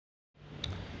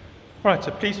All right,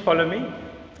 so please follow me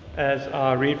as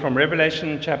I read from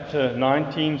Revelation chapter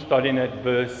 19, starting at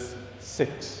verse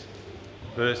 6.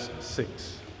 Verse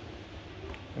 6.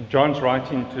 And John's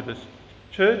writing to this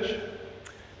church.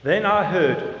 Then I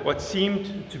heard what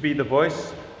seemed to be the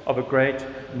voice of a great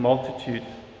multitude,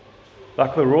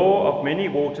 like the roar of many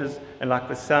waters and like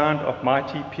the sound of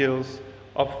mighty peals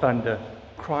of thunder,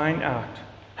 crying out,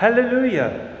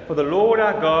 Hallelujah! For the Lord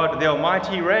our God, the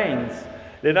Almighty reigns.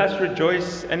 Let us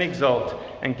rejoice and exult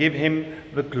and give him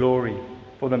the glory.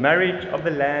 For the marriage of the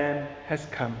Lamb has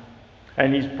come,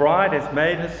 and his bride has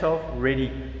made herself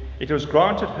ready. It was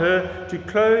granted her to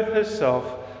clothe herself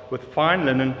with fine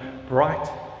linen, bright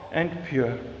and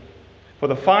pure. For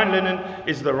the fine linen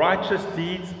is the righteous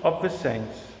deeds of the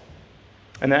saints.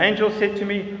 And the angel said to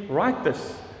me, Write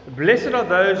this, Blessed are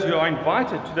those who are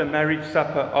invited to the marriage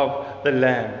supper of the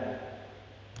Lamb.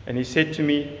 And he said to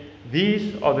me,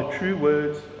 These are the true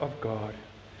words of God.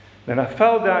 Then I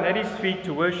fell down at his feet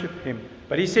to worship him.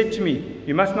 But he said to me,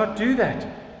 You must not do that.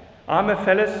 I'm a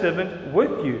fellow servant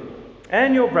with you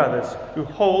and your brothers who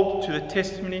hold to the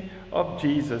testimony of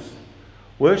Jesus.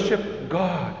 Worship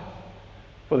God.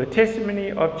 For the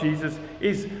testimony of Jesus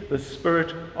is the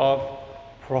spirit of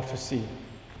prophecy.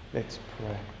 Let's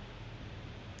pray.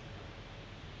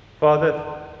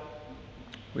 Father,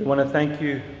 we want to thank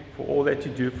you for all that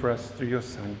you do for us through your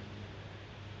Son.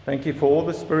 Thank you for all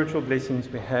the spiritual blessings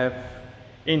we have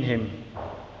in him.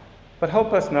 But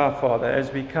help us now, Father,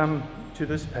 as we come to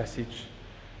this passage,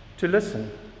 to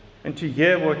listen and to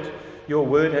hear what your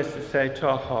word has to say to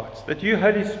our hearts. That you,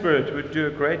 Holy Spirit, would do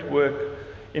a great work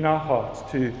in our hearts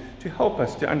to help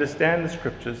us to understand the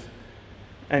scriptures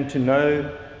and to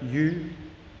know you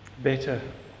better.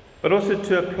 But also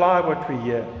to apply what we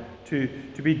hear,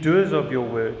 to be doers of your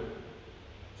word.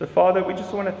 So, Father, we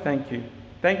just want to thank you.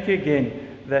 Thank you again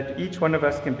that each one of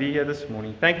us can be here this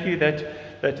morning. Thank you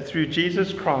that through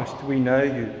Jesus Christ we know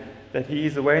you, that he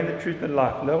is the way and the truth and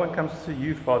life. No one comes to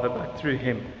you, Father, but through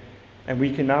him. And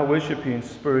we can now worship you in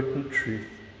spirit and truth.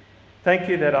 Thank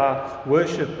you that our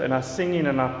worship and our singing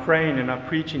and our praying and our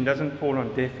preaching doesn't fall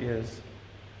on deaf ears.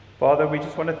 Father, we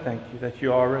just want to thank you that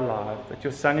you are alive, that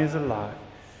your Son is alive,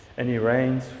 and he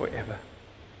reigns forever.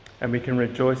 And we can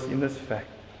rejoice in this fact,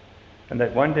 and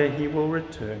that one day he will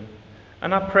return.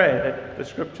 And I pray that the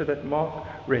scripture that Mark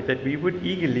read, that we would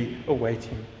eagerly await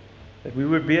him, that we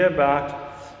would be about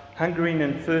hungering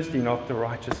and thirsting after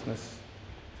righteousness,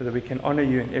 so that we can honor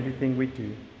you in everything we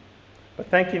do. But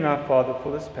thank you now, Father,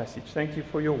 for this passage. Thank you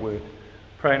for your word.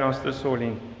 Pray and ask this all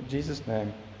in Jesus'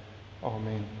 name.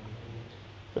 Amen.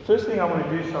 The first thing I want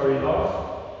to do,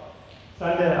 last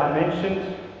Sunday I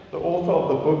mentioned the author of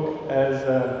the book as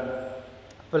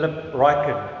Philip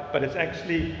Ryken, but it's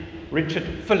actually Richard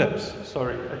Phillips. It's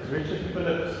Richard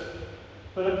Phillips.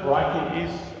 Philip Ryken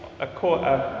is a co-author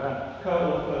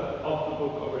of the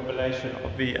book of Revelation,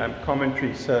 of the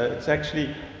commentary. So it's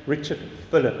actually Richard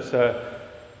Phillips. So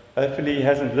hopefully he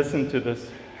hasn't listened to this.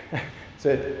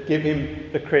 So give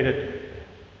him the credit.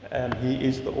 He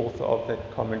is the author of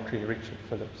that commentary, Richard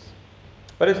Phillips.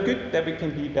 But it's good that we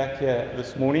can be back here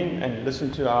this morning and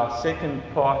listen to our second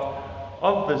part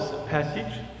of this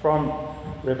passage from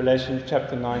Revelation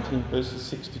chapter 19, verses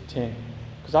 6 to 10.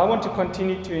 Because I want to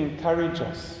continue to encourage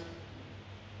us.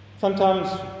 Sometimes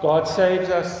God saves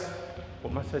us.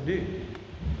 What must I do?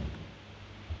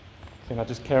 Can I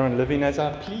just carry on living as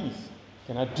I please?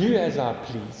 Can I do as I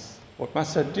please? What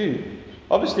must I do?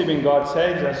 Obviously, when God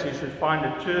saves us, you should find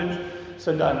a church,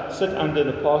 sit under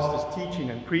the pastor's teaching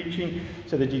and preaching,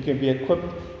 so that you can be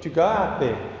equipped to go out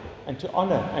there and to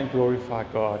honor and glorify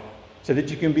God, so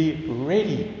that you can be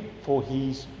ready for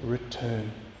his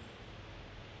return.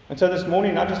 And so this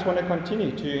morning, I just want to continue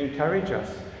to encourage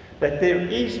us that there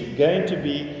is going to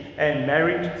be a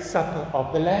marriage supper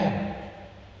of the Lamb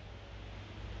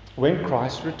when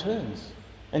Christ returns.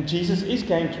 And Jesus is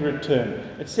going to return.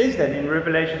 It says that in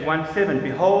Revelation 1:7,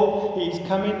 Behold, he is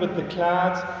coming with the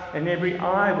clouds, and every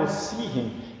eye will see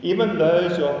him, even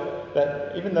those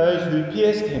who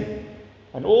pierced him.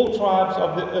 And all tribes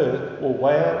of the earth will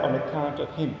wail on account of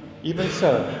him. Even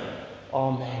so,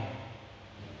 Amen.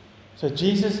 So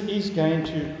Jesus is going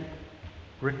to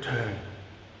return.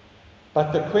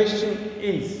 But the question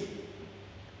is,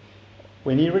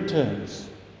 when he returns,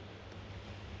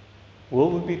 will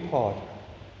we be part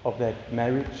of that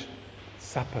marriage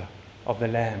supper of the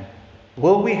Lamb?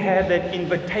 Will we have that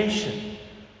invitation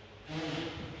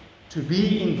to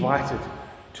be invited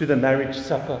to the marriage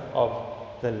supper of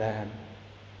the Lamb?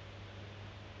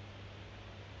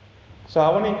 So I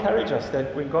want to encourage us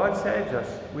that when God saves us,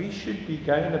 we should be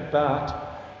going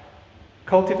about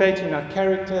cultivating our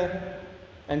character,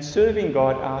 and serving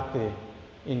God out there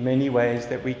in many ways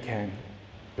that we can.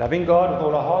 Loving God with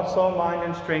all our heart, soul, mind,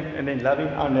 and strength, and then loving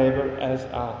our neighbor as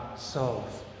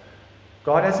ourselves.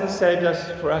 God hasn't saved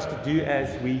us for us to do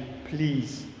as we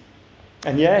please.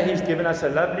 And yeah, He's given us a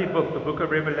lovely book, the book of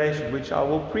Revelation, which I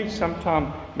will preach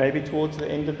sometime, maybe towards the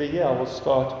end of the year. I will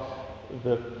start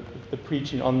the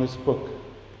preaching on this book.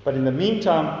 But in the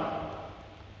meantime,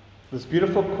 this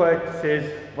beautiful quote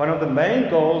says, one of the main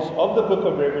goals of the book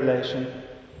of Revelation,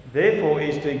 therefore,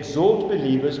 is to exhort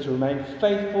believers to remain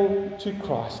faithful to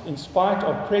Christ in spite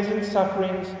of present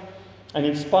sufferings and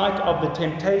in spite of the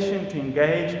temptation to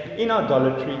engage in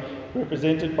idolatry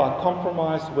represented by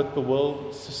compromise with the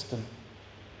world system.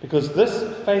 Because this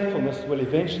faithfulness will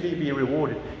eventually be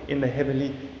rewarded in the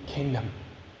heavenly kingdom.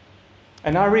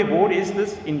 And our reward is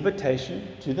this invitation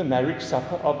to the marriage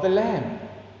supper of the Lamb.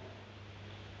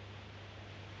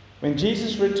 When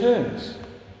Jesus returns,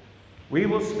 we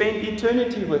will spend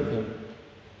eternity with Him.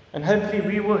 And hopefully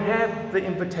we will have the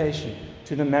invitation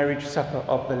to the marriage supper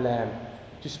of the Lamb,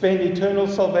 to spend eternal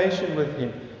salvation with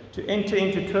Him, to enter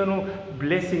into eternal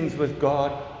blessings with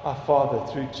God our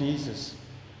Father through Jesus,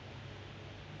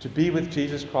 to be with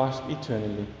Jesus Christ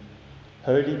eternally,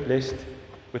 holy, blessed,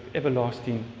 with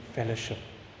everlasting fellowship.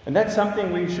 And that's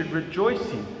something we should rejoice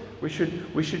in. We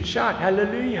should shout,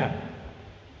 hallelujah.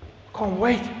 Can't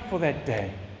wait for that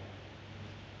day.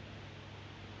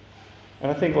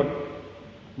 And I think what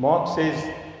Mark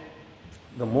says,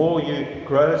 the more you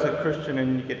grow as a Christian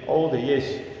and you get older,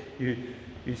 yes, you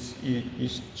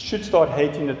should start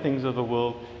hating the things of the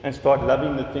world and start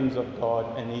loving the things of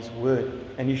God and His Word.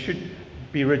 And you should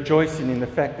be rejoicing in the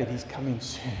fact that He's coming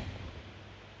soon.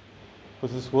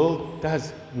 Because this world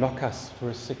does knock us for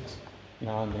a six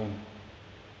now and then.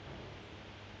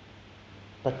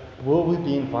 But will we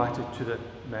be invited to the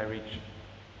marriage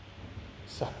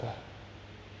supper?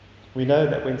 We know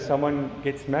that when someone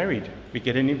gets married, we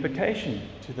get an invitation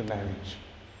to the marriage.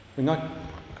 We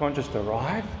can't just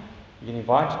arrive. You get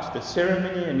invited to the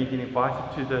ceremony and you get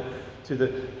invited to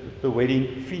the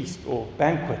wedding feast or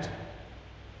banquet.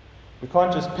 We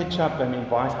can't just pitch up and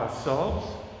invite ourselves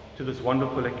to this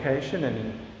wonderful occasion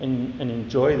and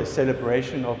enjoy the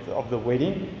celebration of the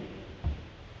wedding.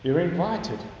 You're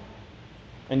invited.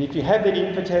 And if you have that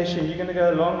invitation, you're going to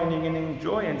go along and you're going to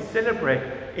enjoy and celebrate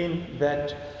in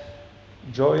that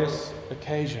joyous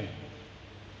occasion.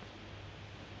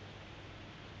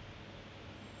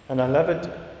 And I love it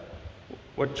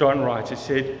what John writes. He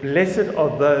said, blessed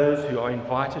are those who are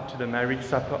invited to the marriage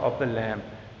supper of the Lamb.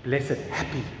 Blessed,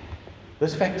 happy.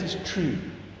 This fact is true,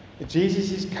 that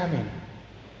Jesus is coming.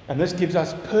 And this gives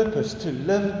us purpose to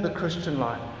live the Christian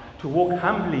life, to walk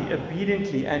humbly,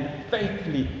 obediently, and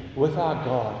faithfully with our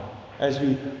God as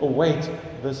we await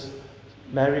this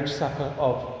marriage supper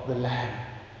of the Lamb.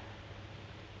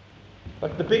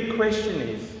 But the big question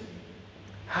is,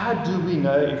 how do we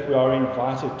know if we are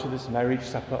invited to this marriage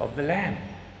supper of the Lamb?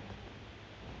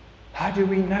 How do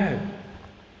we know?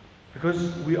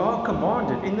 Because we are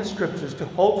commanded in the Scriptures to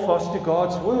hold fast to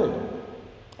God's Word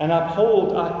and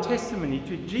uphold our testimony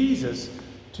to Jesus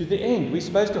to the end. We're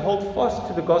supposed to hold fast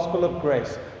to the gospel of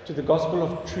grace, to the gospel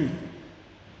of truth,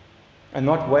 and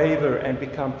not waver and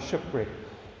become shipwrecked,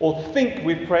 or think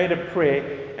we've prayed a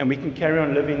prayer and we can carry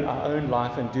on living our own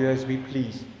life and do as we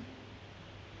please.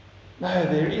 No,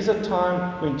 there is a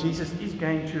time when Jesus is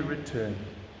going to return,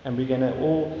 and we're going to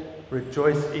all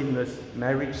rejoice in this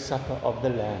marriage supper of the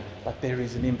Lamb. But there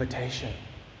is an invitation.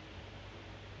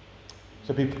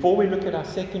 So before we look at our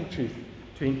second truth,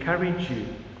 to encourage you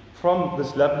from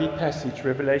this lovely passage,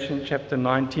 Revelation chapter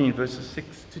 19, verses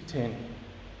 6 to 10,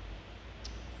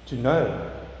 to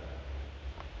know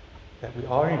that we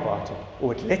are invited,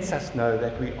 or it lets us know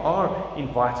that we are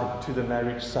invited to the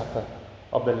marriage supper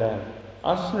of the Lamb.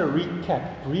 I just want to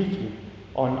recap briefly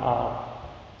on our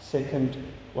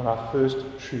first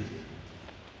truth.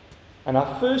 And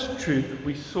our first truth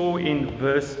we saw in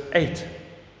verse 8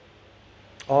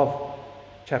 of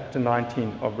chapter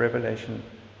 19 of Revelation.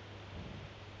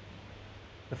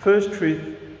 The first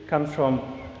truth comes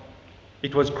from,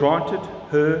 it was granted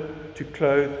her to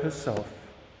clothe herself.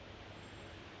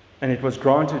 And it was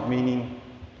granted, meaning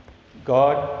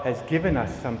God has given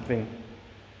us something,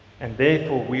 and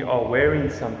therefore we are wearing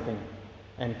something.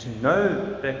 And to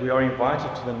know that we are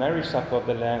invited to the marriage supper of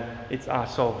the Lamb, it's our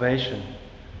salvation.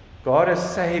 God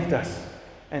has saved us,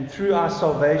 and through our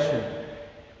salvation,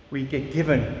 we get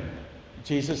given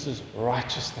Jesus'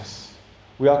 righteousness.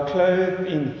 We are clothed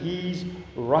in His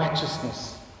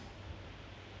righteousness.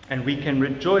 And we can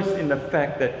rejoice in the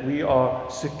fact that we are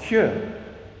secure.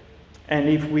 And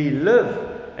if we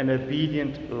live an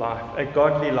obedient life, a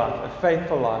godly life, a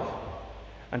faithful life,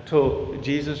 until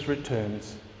Jesus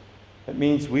returns. It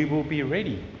means we will be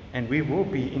ready and we will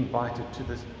be invited to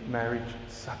this marriage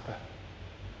supper.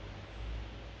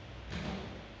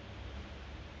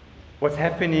 What's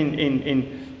happening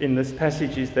in this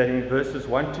passage is that in verses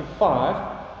 1 to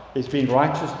 5, there's been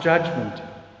righteous judgment.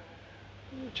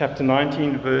 Chapter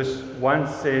 19, verse 1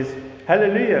 says,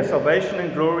 Hallelujah, salvation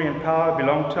and glory and power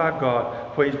belong to our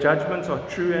God, for his judgments are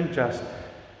true and just,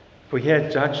 for he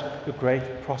has judged the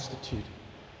great prostitute.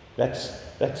 That's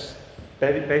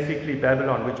basically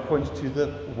Babylon, which points to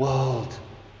the world.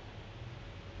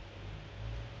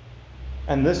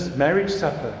 And this marriage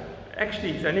supper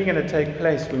actually is only going to take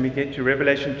place when we get to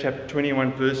Revelation chapter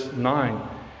 21, verse 9. It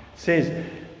says,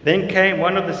 Then came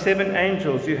one of the 7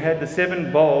 angels who had the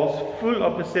 7 bowls full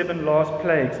of the 7 last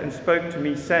plagues, and spoke to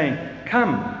me, saying,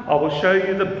 Come, I will show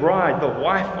you the bride, the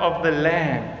wife of the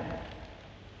Lamb.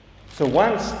 So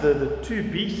once the 2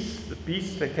 beasts, the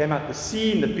beast that came out the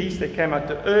sea and the beast that came out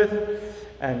the earth,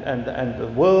 and the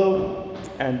world,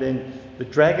 and then the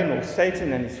dragon or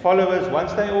Satan and his followers,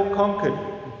 once they all conquered,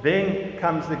 then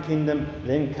comes the kingdom,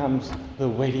 then comes the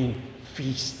wedding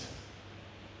feast.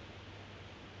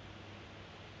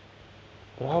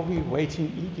 But are we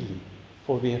waiting eagerly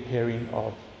for the appearing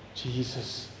of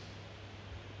Jesus?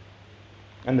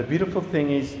 And the beautiful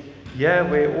thing is,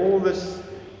 where all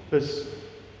this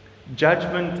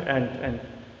judgment and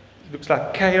looks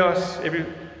like chaos,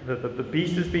 the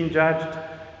beast has been judged,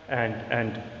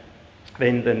 and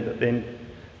then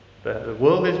the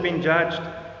world has been judged.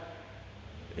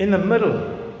 In the middle,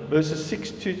 verses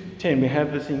 6 to 10, we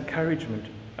have this encouragement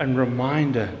and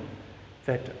reminder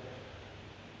that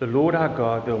the Lord our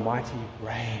God, the Almighty,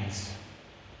 reigns.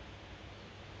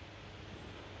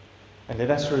 And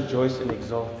let us rejoice and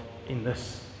exult in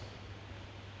this.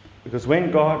 Because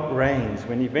when God reigns,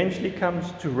 when he eventually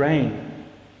comes to reign,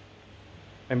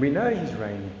 and we know he's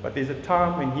reigning, but there's a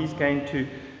time when he's going to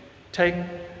take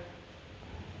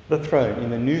the throne in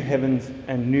the new heavens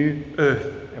and new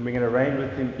earth, and we're going to reign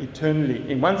with him eternally.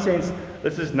 In one sense,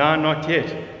 this is now, not yet.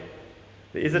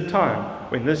 There is a time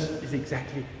when this is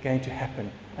exactly going to happen.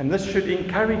 And this should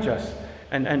encourage us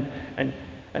and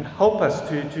help us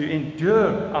to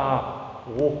endure our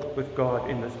walk with God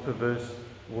in this perverse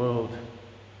world.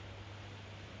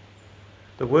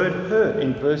 The word her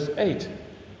in verse 8,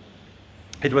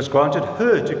 it was granted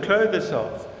her to clothe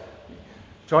herself.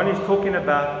 John is talking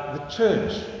about the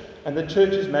church, and the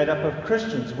church is made up of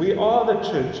Christians. We are the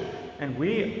church, and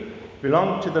we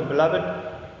belong to the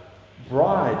beloved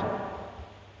bride.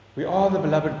 We are the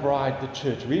beloved bride, the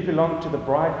church. We belong to the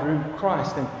bridegroom,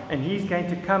 Christ, and he's going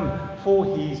to come for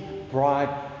his bride,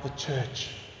 the church,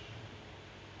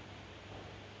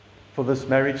 for this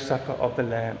marriage supper of the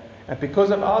Lamb. And because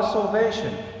of our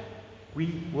salvation,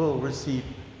 we will receive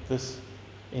this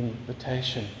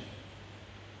invitation.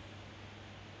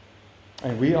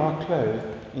 And we are clothed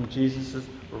in Jesus'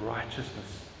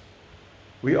 righteousness.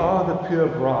 We are the pure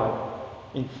bride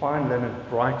in fine linen,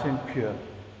 bright and pure,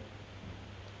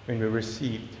 when we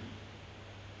received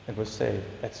and were saved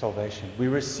at salvation. We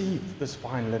received this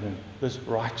fine linen, this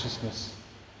righteousness.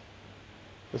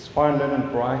 This fine linen,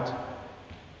 bright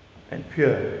and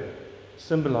pure,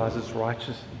 symbolizes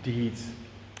righteous deeds.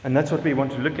 And that's what we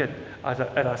want to look at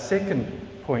our second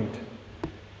point,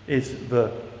 is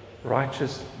the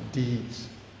righteous deeds.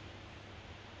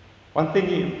 One thing,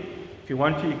 if you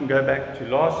want to, you can go back to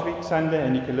last week, Sunday,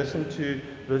 and you can listen to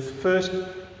this first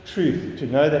truth, to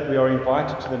know that we are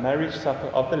invited to the marriage supper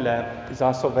of the Lamb is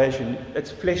our salvation.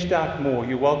 It's fleshed out more.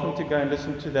 You're welcome to go and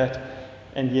listen to that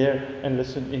and hear and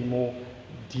listen in more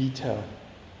detail.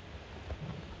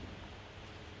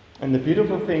 And the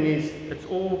beautiful thing is, it's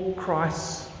all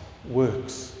Christ's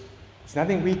works. It's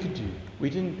nothing we could do.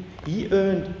 He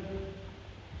earned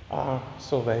our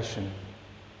salvation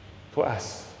for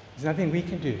us. There's nothing we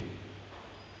can do.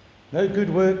 No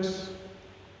good works.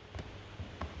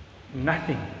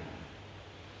 Nothing.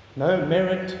 No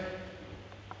merit.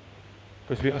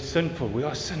 Because we are sinful. We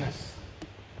are sinners.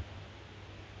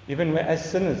 Even as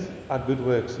sinners, our good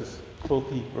works is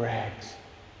filthy rags.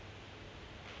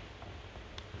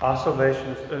 Our salvation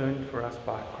is earned for us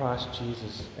by Christ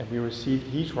Jesus, and we received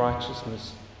his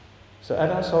righteousness. So at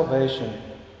our salvation,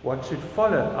 what should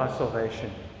follow our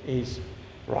salvation is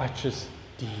righteous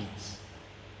deeds.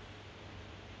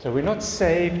 So we're not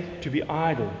saved to be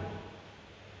idle.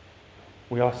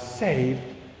 We are saved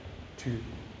to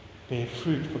bear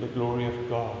fruit for the glory of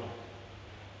God.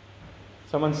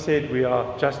 Someone said we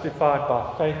are justified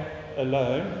by faith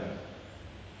alone,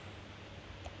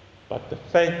 but the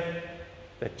faith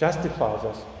that justifies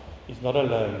us is not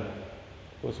alone,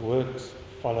 because works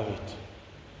follow it.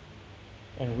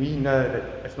 And we know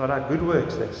that it's not our good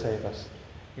works that save us.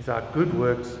 It's our good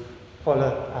works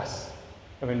follow us.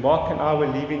 And when Mark and I were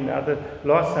leaving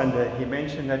last Sunday, he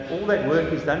mentioned that all that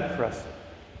work is done for us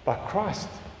by Christ.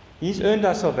 He's earned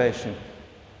our salvation.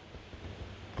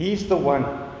 He's the one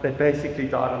that basically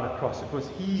died on the cross. It was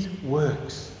His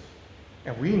works.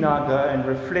 And we now go and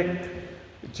reflect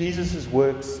Jesus'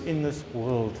 works in this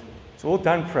world. It's all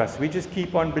done for us. We just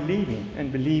keep on believing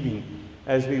and believing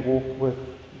as we walk with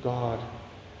God.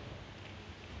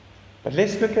 But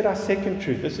let's look at our second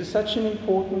truth. This is such an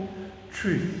important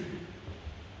truth.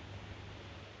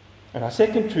 And our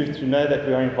second truth, to know that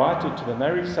we are invited to the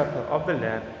marriage supper of the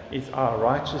Lamb, is our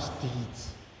righteous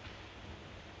deeds.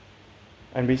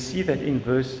 And we see that in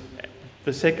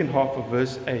the second half of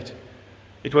verse 8.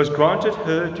 It was granted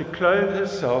her to clothe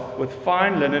herself with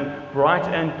fine linen, bright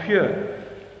and pure.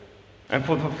 And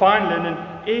for the fine linen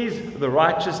is the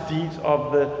righteous deeds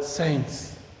of the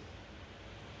saints.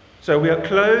 So we are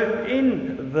clothed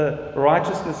in the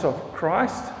righteousness of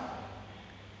Christ.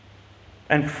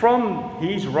 And from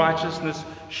His righteousness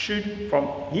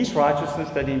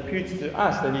that He imputes to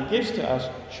us, that He gives to us,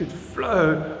 should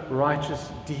flow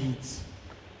righteous deeds.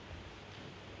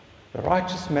 The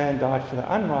righteous man died for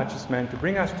the unrighteous man to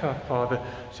bring us to our Father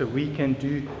so we can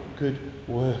do good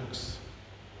works.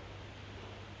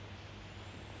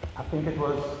 I think it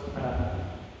was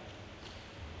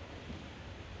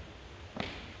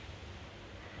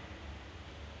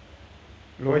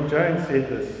Lloyd Jones said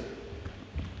this: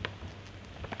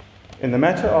 in the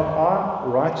matter of our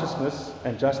righteousness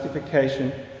and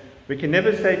justification, we can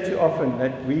never say too often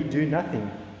that we do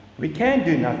nothing. We can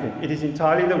do nothing. It is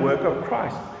entirely the work of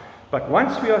Christ. But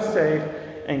once we are saved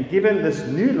and given this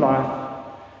new life,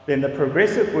 then the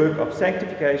progressive work of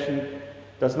sanctification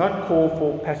does not call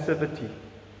for passivity,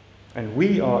 and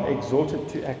we are exhorted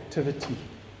to activity.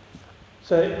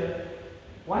 So,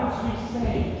 once we're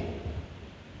saved,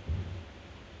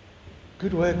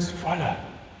 good works follow.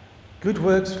 Good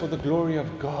works for the glory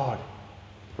of God.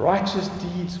 Righteous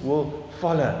deeds will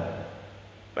follow.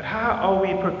 But how are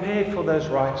we prepared for those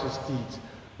righteous deeds?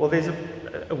 Well, there's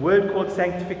a word called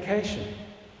sanctification.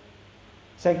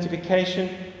 Sanctification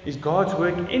is God's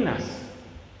work in us,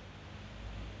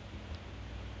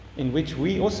 in which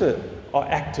we also are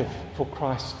active for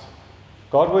Christ.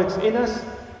 God works in us,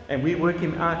 and we work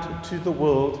Him out to the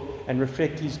world and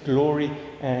reflect His glory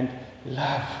and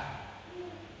love.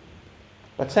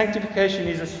 But sanctification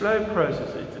is a slow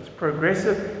process. It's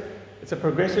progressive. It's a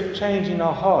progressive change in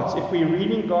our hearts. If we're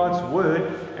reading God's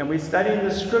Word and we're studying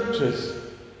the Scriptures,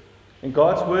 and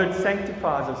God's Word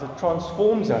sanctifies us, it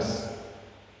transforms us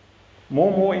more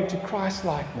and more into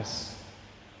Christ-likeness,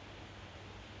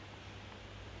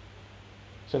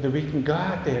 so that we can go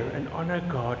out there and honor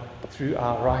God through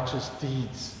our righteous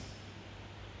deeds.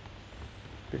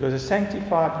 Because a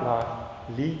sanctified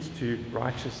life leads to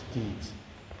righteous deeds,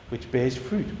 which bears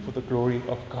fruit for the glory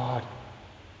of God.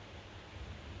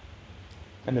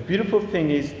 And the beautiful thing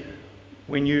is,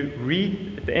 when you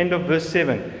read at the end of verse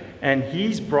 7, and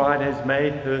His bride has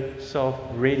made herself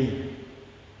ready.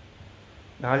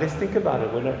 Now let's think about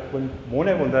it. When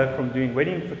Morna will know from doing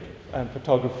wedding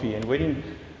photography and wedding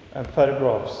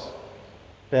photographs,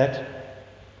 that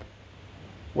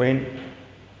when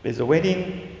there's a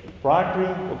wedding, the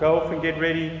bridegroom will go off and get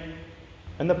ready,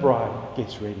 and the bride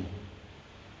gets ready.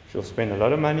 She'll spend a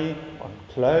lot of money on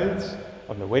clothes,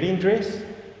 on the wedding dress.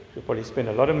 She'll probably spend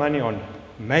a lot of money on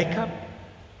makeup,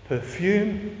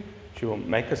 perfume. She will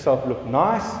make herself look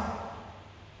nice.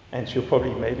 And she'll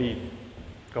probably maybe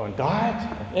go on diet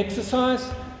and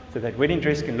exercise so that wedding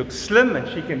dress can look slim and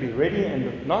she can be ready and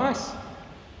look nice.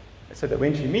 So that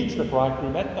when she meets the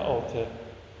bridegroom at the altar,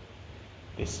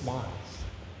 there's smiles.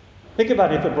 Think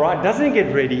about it. If the bride doesn't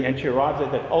get ready and she arrives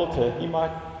at that altar, he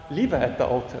might leave her at the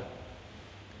altar.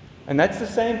 And that's the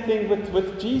same thing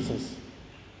with Jesus.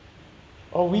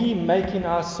 Are we making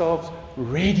ourselves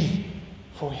ready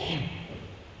for Him?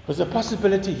 There's a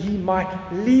possibility He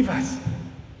might leave us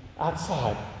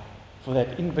outside for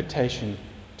that invitation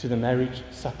to the marriage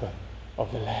supper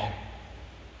of the Lamb.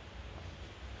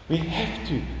 We have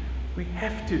to.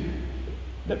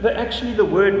 Actually, the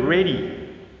word ready,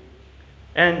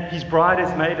 and His bride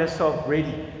has made herself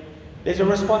ready. There's a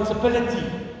responsibility.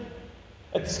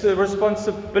 It's the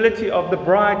responsibility of the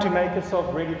bride to make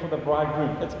herself ready for the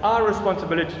bridegroom. It's our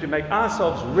responsibility to make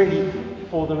ourselves ready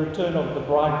for the return of the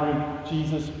bridegroom,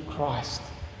 Jesus Christ.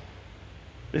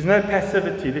 There's no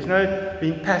passivity. There's no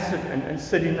being passive and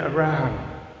sitting around.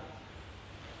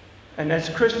 And as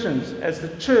Christians, as the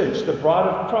church, the bride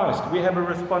of Christ, we have a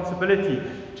responsibility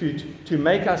to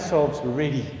make ourselves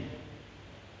ready.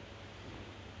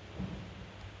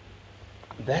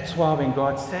 That's why when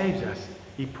God saves us,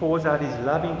 He pours out His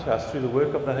love into us through the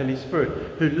work of the Holy Spirit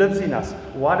who lives in us.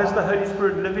 Why does the Holy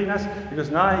Spirit live in us?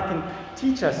 Because now He can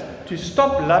teach us to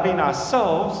stop loving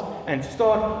ourselves and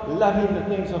start loving the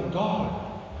things of God.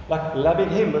 Like loving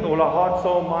Him with all our heart,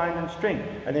 soul, mind and strength.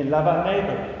 And then love our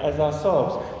neighbor as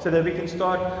ourselves. So that we can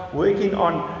start working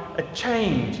on a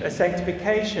change, a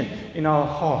sanctification in our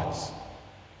hearts.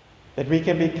 That we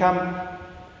can become,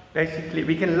 basically,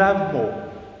 we can love more.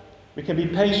 We can be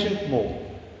patient more.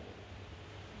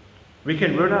 We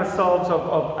can rid ourselves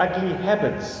of ugly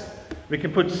habits. We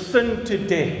can put sin to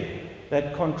death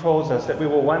that controls us, that we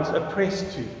were once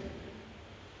oppressed to.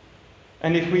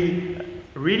 And if we,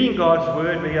 reading God's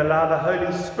Word, we allow the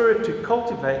Holy Spirit to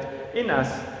cultivate in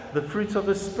us the fruits of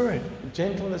the Spirit.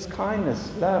 Gentleness,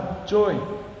 kindness, love, joy.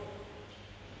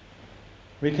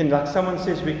 We can, like someone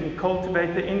says, we can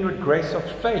cultivate the inward grace of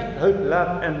faith, hope,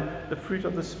 love, and the fruit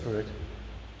of the Spirit.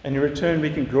 And in return, we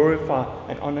can glorify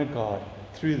and honor God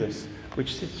through this, which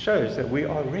shows that we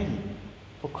are ready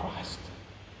for Christ.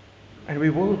 And we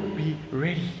will be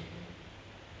ready.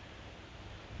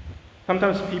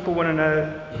 Sometimes people want to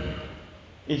know,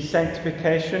 is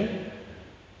sanctification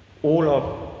all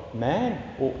of man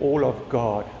or all of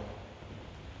God?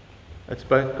 It's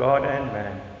both God and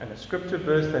man. And a scripture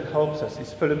verse that helps us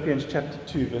is Philippians chapter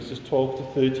 2, verses 12 to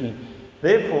 13.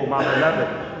 Therefore, my beloved,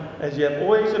 as you have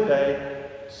always obeyed,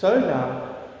 so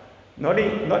now, not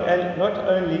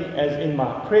only as in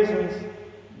my presence,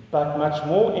 but much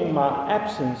more in my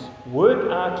absence, work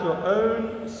out your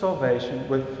own salvation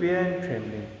with fear and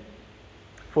trembling.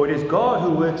 For it is God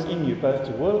who works in you, both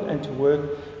to will and to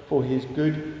work for His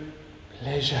good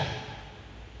pleasure.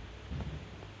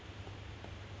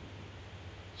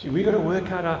 See, we've got to work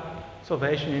out our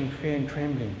salvation in fear and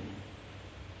trembling,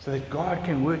 so that God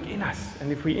can work in us.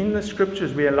 And if we're in the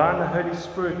scriptures, we allow the Holy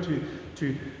Spirit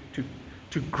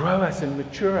to grow us and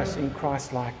mature us in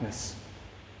Christ's likeness,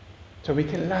 so we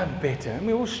can love better. And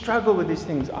we all struggle with these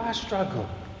things. I struggle.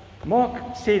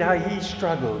 Mark said how he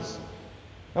struggles.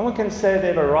 No one can say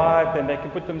they've arrived and they can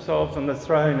put themselves on the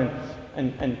throne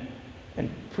and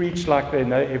preach like they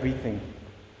know everything.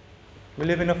 We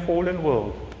live in a fallen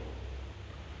world,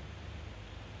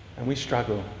 and we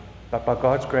struggle. But by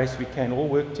God's grace, we can all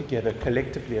work together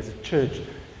collectively as a church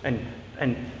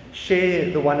and share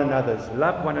the one another's,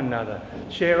 love one another,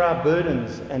 share our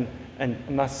burdens and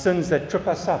our sins that trip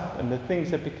us up and the things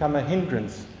that become a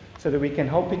hindrance, so that we can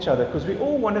help each other, because we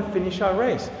all want to finish our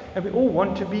race and we all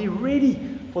want to be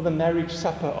ready for the marriage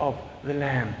supper of the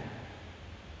Lamb.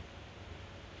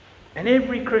 And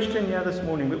every Christian here this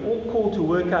morning, we're all called to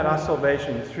work out our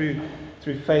salvation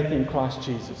through faith in Christ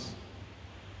Jesus.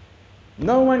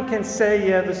 No one can say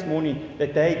here this morning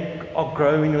that they are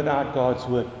growing without God's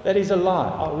word. That is a lie.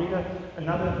 I'll read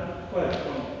another quote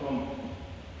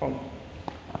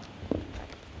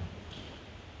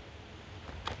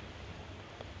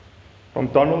from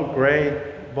Donald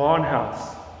Gray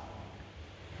Barnhouse.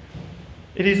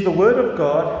 It is the word of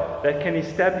God that can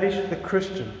establish the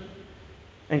Christian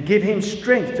and give him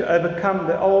strength to overcome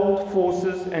the old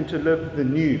forces and to live the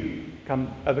new.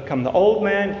 Overcome the old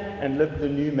man and live the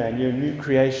new man, your new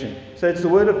creation. So it's the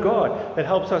word of God that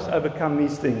helps us overcome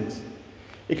these things.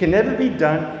 It can never be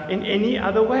done in any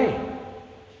other way.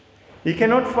 You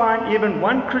cannot find even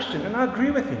one Christian, and I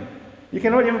agree with him, you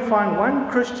cannot even find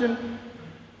one Christian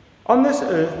on this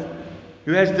earth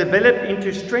who has developed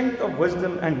into strength of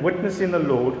wisdom and witness in the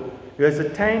Lord, who has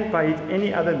attained by it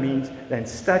any other means than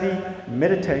study,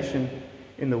 meditation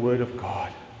in the word of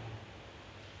God.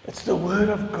 It's the word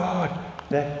of God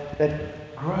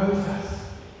that grows us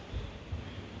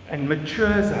and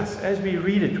matures us. As we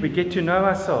read it, we get to know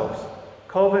ourselves.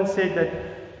 Calvin said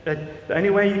that the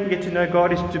only way you can get to know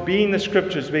God is to be in the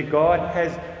scriptures, where God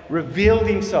has revealed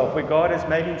himself, where God has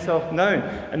made himself known.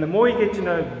 And the more you get to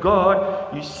know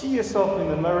God, you see yourself in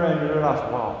the mirror and you realize,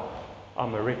 wow,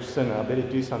 I'm a rich sinner, I better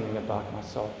do something about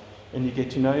myself. And you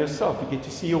get to know yourself, you get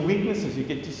to see your weaknesses, you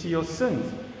get to see your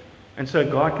sins. And so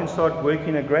God can start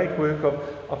working a great work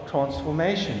of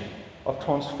transformation, of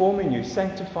transforming you,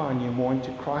 sanctifying you more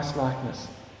into Christ-likeness.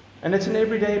 And it's an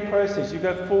everyday process. You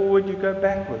go forward, you go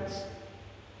backwards.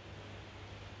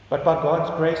 But by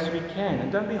God's grace we can.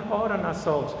 And don't be hard on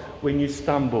ourselves when you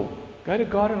stumble. Go to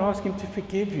God and ask him to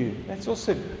forgive you. That's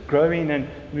also growing and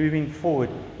moving forward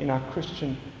in our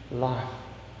Christian life.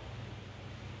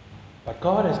 But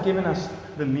God has given us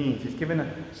the means. He's given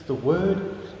us the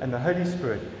Word and the Holy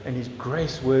Spirit, and His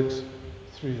grace works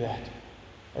through that.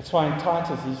 That's why in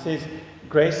Titus he says,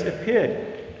 grace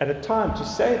appeared at a time to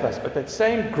save us, but that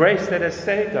same grace that has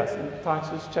saved us, in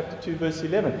Titus chapter 2, verse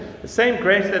 11, the same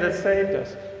grace that has saved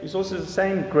us is also the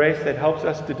same grace that helps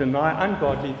us to deny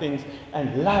ungodly things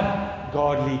and love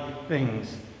godly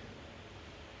things.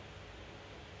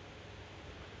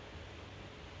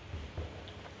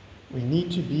 We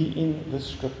need to be in the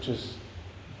Scriptures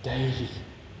daily.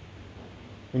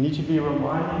 We need to be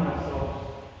reminding ourselves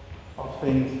of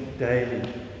things daily.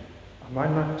 I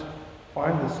might not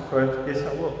find this quote. Yes,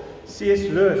 I will. C.S.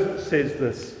 Lewis says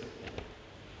this.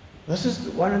 This is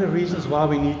one of the reasons why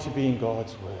we need to be in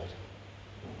God's Word.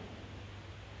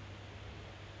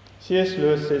 C.S.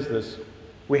 Lewis says this.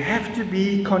 We have to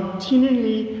be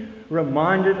continually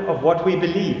reminded of what we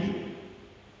believe.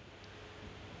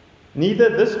 Neither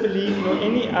this belief nor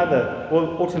any other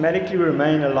will automatically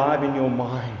remain alive in your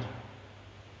mind.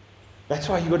 That's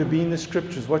why you've got to be in the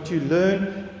Scriptures. What you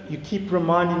learn, you keep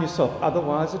reminding yourself.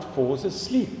 Otherwise, it falls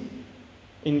asleep.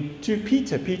 In 2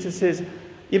 Peter, Peter says,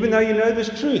 even though you know this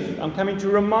truth, I'm coming to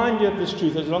remind you of this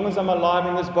truth. As long as I'm alive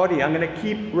in this body, I'm going to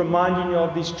keep reminding you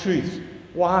of these truths.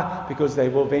 Why? Because they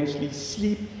will eventually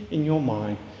sleep in your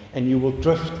mind and you will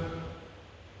drift.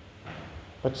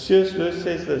 But C.S. Lewis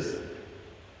says this.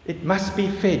 It must be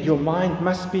fed. Your mind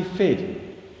must be fed.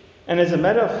 And as a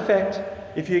matter of fact,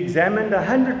 if you examined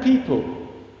 100 people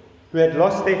who had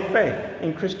lost their faith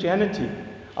in Christianity,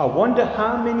 I wonder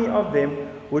how many of them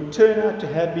would turn out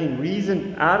to have been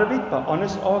reasoned out of it by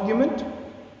honest argument.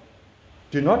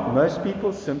 Do not most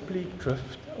people simply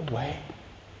drift away?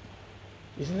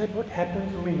 Isn't that what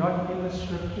happens when we're not in the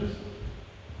Scriptures?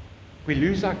 We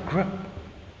lose our grip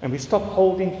and we stop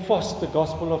holding fast the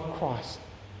gospel of Christ.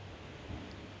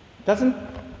 It doesn't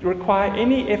require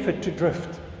any effort to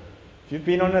drift. If you've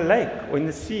been on a lake or in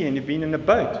the sea and you've been in a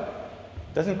boat,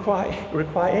 it doesn't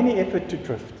require any effort to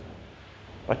drift.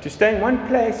 But to stay in one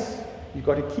place, you've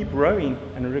got to keep rowing,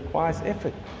 and it requires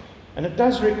effort. And it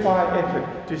does require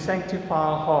effort to sanctify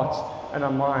our hearts and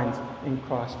our minds in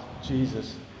Christ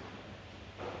Jesus.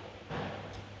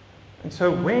 And so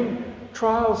when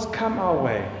trials come our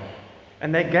way,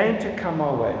 and they're going to come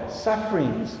our way,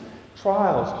 sufferings,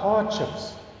 trials,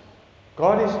 hardships,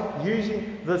 God is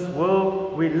using this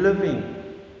world we live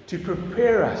in to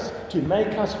prepare us, to make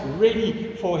us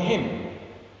ready for Him.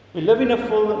 We live in a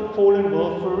fallen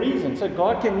world for a reason. So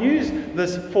God can use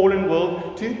this fallen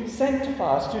world to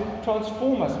sanctify us, to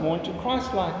transform us more into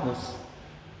Christ-likeness.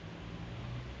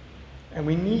 And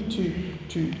we need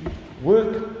to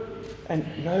work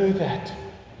and know that.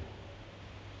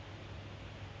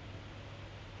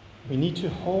 We need to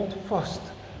hold fast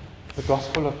the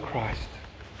gospel of Christ,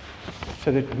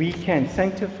 so that we can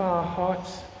sanctify our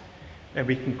hearts and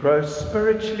we can grow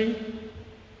spiritually,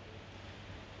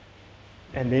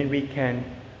 and then we can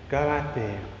go out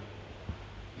there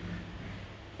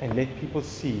and let people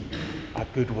see our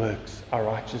good works, our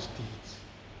righteous deeds.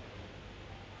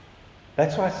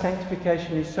 That's why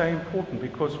sanctification is so important,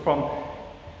 because from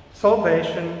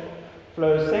salvation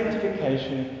flows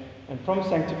sanctification, and from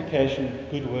sanctification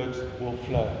good works will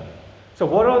flow. So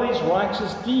what are these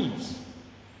righteous deeds?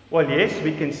 Well, yes,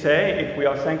 we can say if we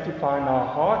are sanctifying our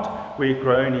heart, we're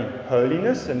growing in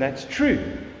holiness, and that's true.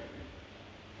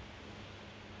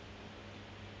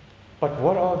 But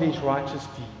what are these righteous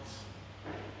deeds?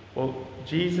 Well,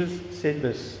 Jesus said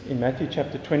this in Matthew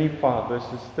chapter 25,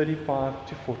 verses 35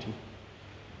 to 40.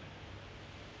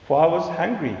 For I was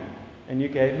hungry, and you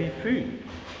gave me food.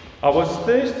 I was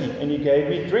thirsty, and you gave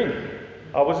me drink.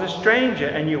 I was a stranger,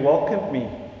 and you welcomed me.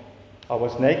 I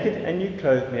was naked, and you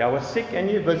clothed me. I was sick, and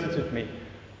you visited me.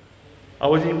 I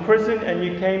was in prison, and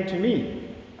you came to me.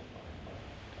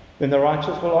 Then the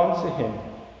righteous will answer him,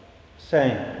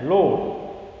 saying, Lord,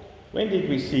 when did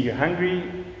we see you hungry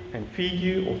and feed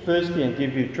you, or thirsty and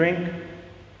give you drink?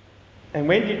 And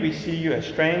when did we see you a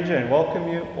stranger and welcome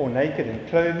you, or naked and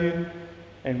clothe you?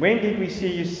 And when did we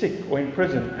see you sick or in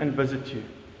prison and visit you?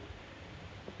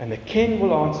 And the king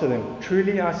will answer them,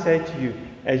 Truly I say to you,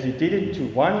 as you did it to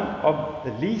one of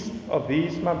the least of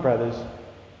these my brothers,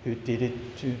 who did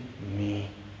it to me.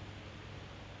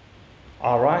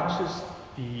 Our righteous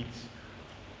deeds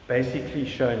basically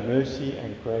show mercy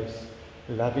and grace,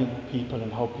 loving people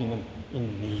and helping them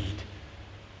in need.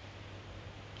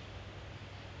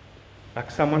 Like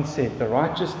someone said, the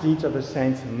righteous deeds of the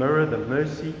saints mirror the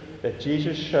mercy that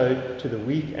Jesus showed to the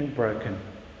weak and broken,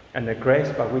 and the grace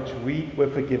by which we were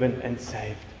forgiven and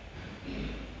saved.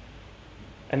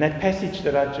 And that passage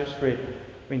that I just read,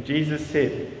 when Jesus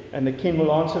said, and the king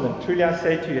will answer them, Truly I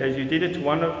say to you, as you did it to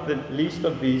one of the least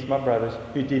of these, my brothers,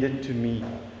 who did it to me.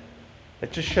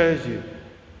 It just shows you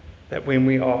that when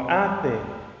we are out there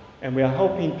and we are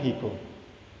helping people,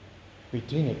 we're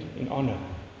doing it in honor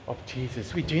of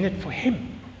Jesus. We're doing it for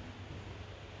Him.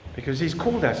 Because He's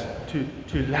called us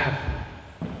to love.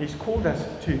 He's called us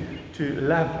to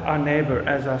love our neighbor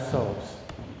as ourselves.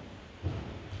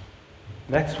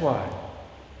 That's why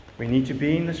we need to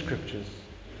be in the Scriptures.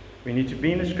 We need to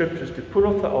be in the Scriptures to put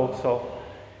off the old self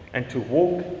and to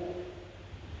walk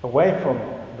away from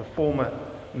the former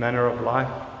manner of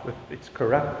life with its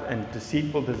corrupt and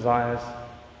deceitful desires.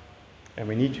 And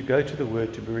we need to go to the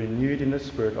Word to be renewed in the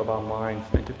spirit of our minds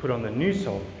and to put on the new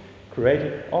self,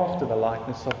 created after the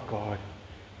likeness of God,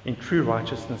 in true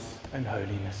righteousness and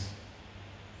holiness.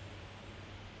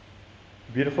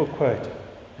 Beautiful quote.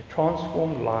 A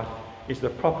transformed life is the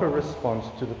proper response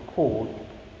to the call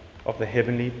of the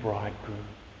heavenly bridegroom.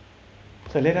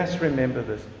 So let us remember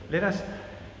this. Let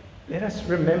us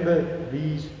remember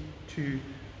these two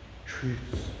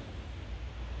truths.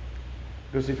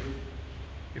 Because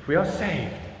if we are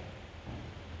saved,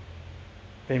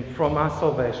 then from our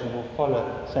salvation will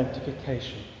follow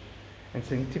sanctification. And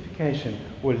sanctification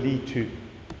will lead to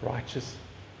righteous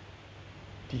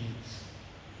deeds.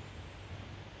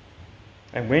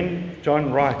 And when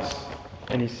John writes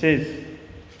and he says,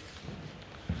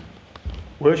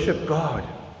 worship God,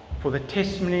 for the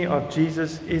testimony of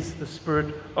Jesus is the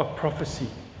spirit of prophecy.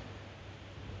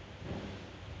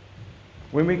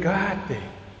 When we go out there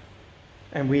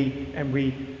and we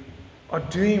are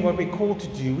doing what we're called to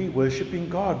do, we're worshiping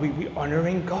God, we're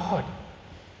honoring God.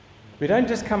 We don't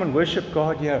just come and worship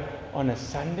God here on a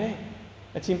Sunday.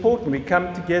 It's important. We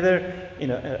come together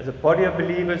as a body of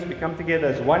believers. We come together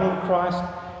as one in Christ,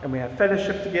 and we have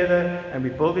fellowship together, and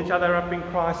we build each other up in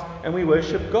Christ, and we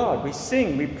worship God. We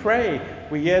sing, we pray,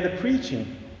 we hear the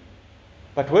preaching.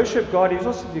 But worship God is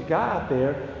also to go out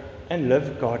there and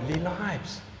live godly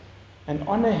lives and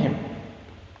honor Him.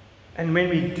 And when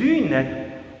we're doing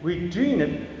that, we're doing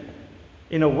it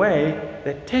in a way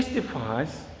that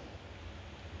testifies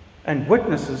and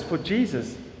witnesses for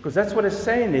Jesus. Because that's what it's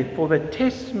saying there. For the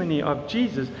testimony of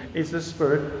Jesus is the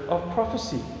spirit of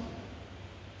prophecy.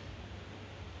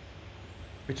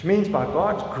 Which means by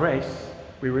God's grace,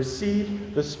 we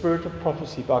receive the spirit of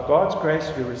prophecy. By God's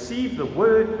grace, we receive the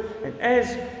word. And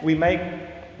as we make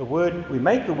the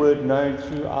word known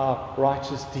through our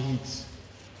righteous deeds.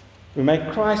 We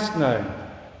make Christ known.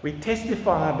 We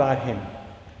testify about Him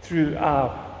through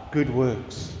our good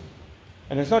works.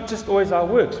 And it's not just always our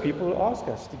works. People will ask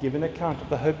us to give an account of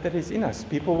the hope that is in us.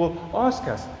 People will ask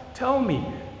us, tell me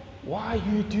why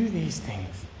you do these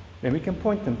things. Then we can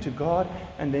point them to God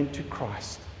and then to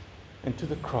Christ and to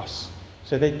the cross.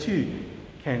 So they too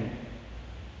can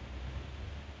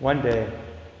one day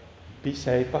be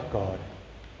saved by God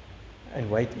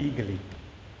and wait eagerly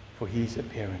for His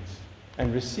appearance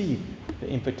and receive the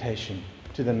invitation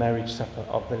to the marriage supper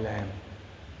of the Lamb.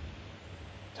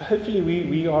 So hopefully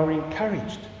we are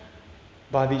encouraged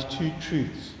by these two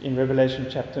truths in Revelation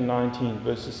chapter 19,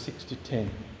 verses 6 to 10.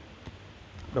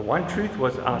 The one truth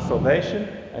was our salvation,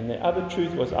 and the other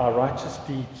truth was our righteous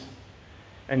deeds.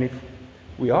 And if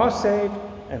we are saved,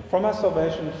 and from our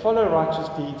salvation follow righteous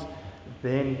deeds,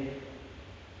 then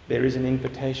there is an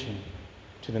invitation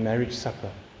to the marriage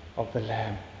supper of the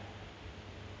Lamb.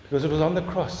 Because it was on the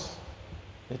cross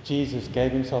that Jesus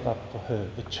gave Himself up for her,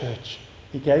 the church.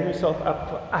 He gave Himself up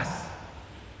for us.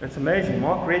 It's amazing.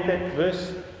 Mark read that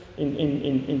verse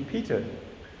in Peter.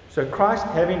 So Christ,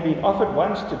 having been offered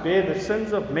once to bear the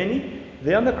sins of many,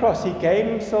 there on the cross He gave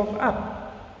Himself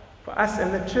up for us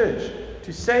and the church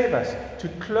to save us, to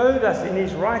clothe us in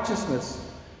His righteousness,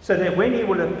 so that when He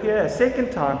will appear a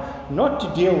second time, not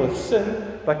to deal with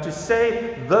sin, but to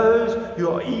save those who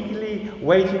are eagerly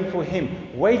waiting for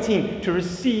Him, waiting to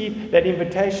receive that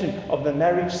invitation of the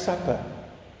marriage supper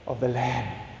of the Lamb.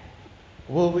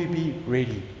 Will we be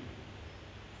ready?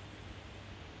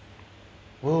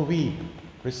 Will we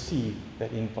receive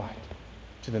that invite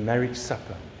to the marriage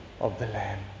supper of the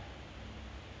Lamb?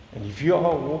 And if you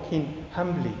are walking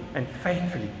humbly and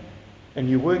faithfully, and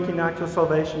you're working out your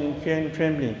salvation in fear and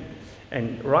trembling,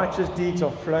 and righteous deeds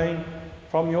are flowing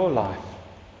from your life,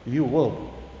 you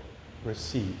will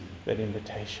receive that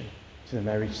invitation to the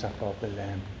marriage supper of the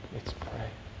Lamb. Let's pray.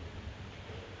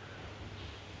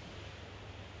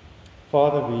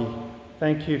 Father, we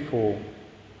thank You for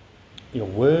Your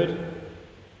word.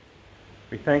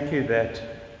 We thank You that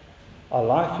our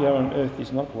life here on earth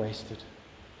is not wasted.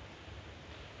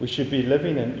 We should be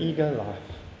living an eager life,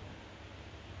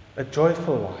 a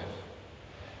joyful life.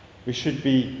 We should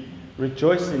be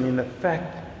rejoicing in the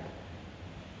fact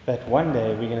that one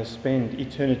day we're going to spend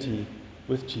eternity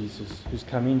with Jesus, who's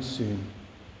coming soon.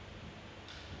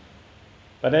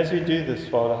 But as we do this,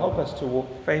 Father, help us to walk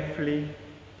faithfully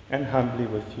and humbly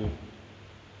with You.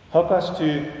 Help us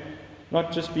to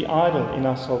not just be idle in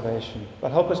our salvation,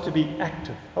 but help us to be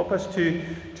active. Help us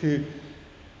to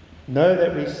know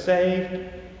that we're saved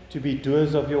to be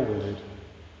doers of your word,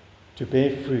 to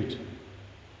bear fruit,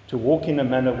 to walk in a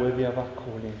manner worthy of our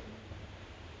calling.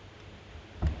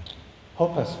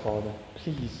 Help us, Father,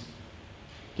 please.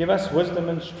 Give us wisdom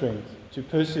and strength to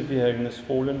persevere in this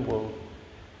fallen world.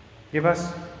 Give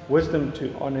us wisdom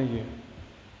to honor you.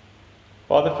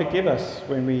 Father, forgive us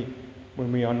when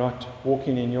we are not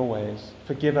walking in your ways.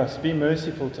 Forgive us. Be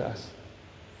merciful to us.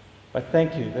 But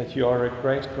thank you that you are a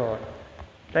great God.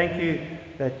 Thank you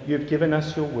that you've given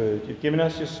us your word. You've given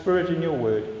us your Spirit in your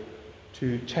word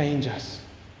to change us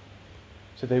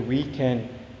so that we can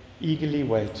eagerly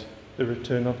wait the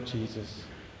return of Jesus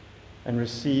and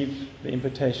receive the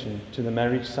invitation to the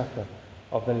marriage supper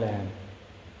of the Lamb.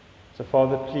 So,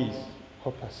 Father, please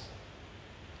help us.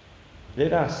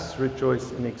 Let us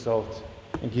rejoice and exult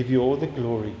and give you all the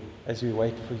glory as we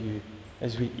wait for you,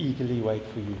 as we eagerly wait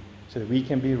for you, so that we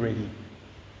can be ready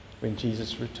when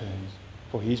Jesus returns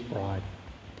for his bride,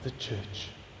 the church.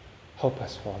 Help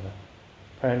us, Father.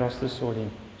 Pray and ask this all in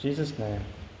Jesus' name.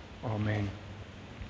 Amen.